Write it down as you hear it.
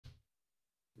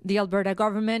The Alberta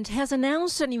government has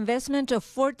announced an investment of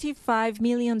 $45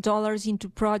 million into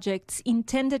projects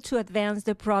intended to advance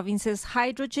the province's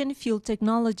hydrogen fuel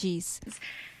technologies.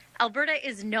 Alberta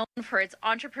is known for its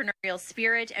entrepreneurial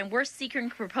spirit, and we're seeking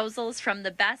proposals from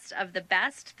the best of the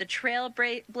best, the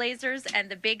trailblazers and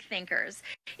the big thinkers.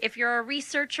 If you're a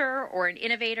researcher or an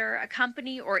innovator, a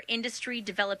company or industry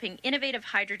developing innovative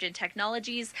hydrogen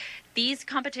technologies, these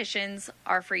competitions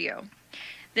are for you.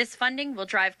 This funding will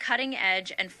drive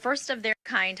cutting-edge and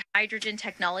first-of-their-kind hydrogen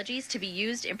technologies to be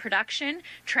used in production,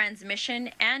 transmission,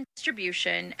 and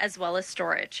distribution, as well as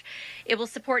storage. It will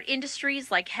support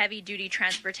industries like heavy-duty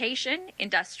transportation,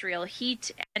 industrial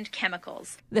heat, and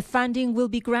chemicals. The funding will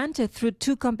be granted through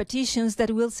two competitions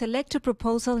that will select a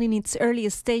proposal in its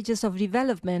earliest stages of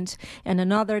development and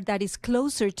another that is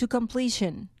closer to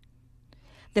completion.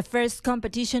 The first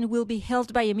competition will be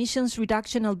held by Emissions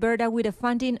Reduction Alberta with a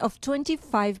funding of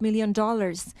 $25 million,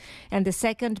 and the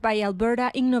second by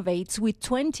Alberta Innovates with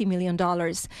 $20 million,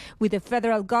 with the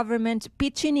federal government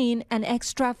pitching in an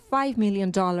extra $5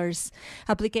 million.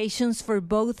 Applications for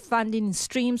both funding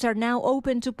streams are now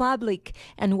open to public,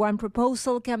 and one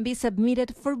proposal can be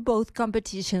submitted for both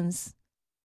competitions.